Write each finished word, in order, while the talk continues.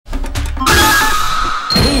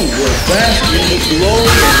bask in the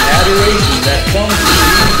glory and adoration that comes from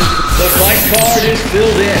Jesus. The fight card is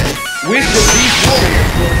filled in. Which of these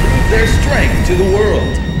warriors will prove their strength to the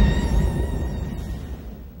world?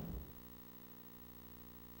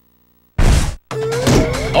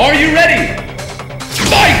 Are you ready?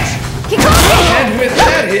 Fight! And with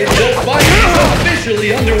that hit, the fight is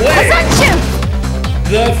officially underway.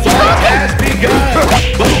 The fight has begun.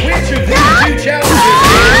 But which of these two challengers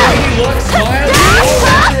will any luck, smile, or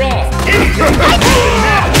answer off? Anything can happen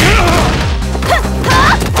now.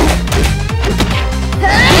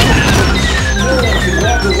 No one can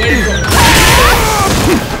walk away from it.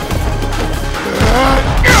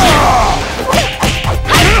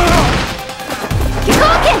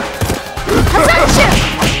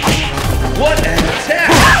 What an attack!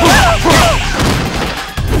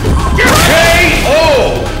 KO!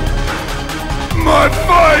 My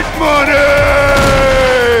fight money!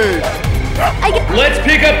 Let's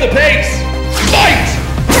pick up the pace! Fight!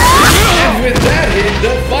 And with that hit,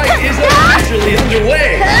 the fight is officially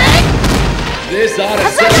underway! This ought to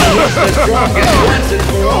settle the strongest once and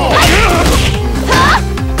for all!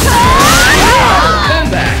 Come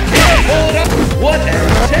back! Can't pull it up! What an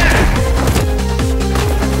attack!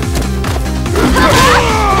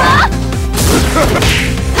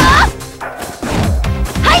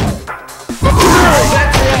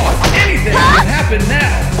 Bets are off! Anything can happen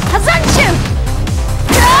now!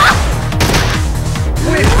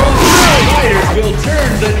 Which one of the fighters will turn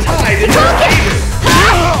the tide in their favor?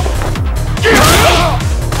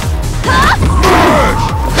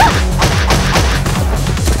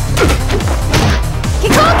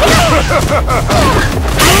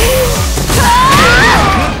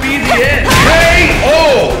 Could be the end. KO!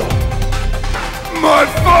 My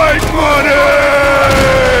fight money!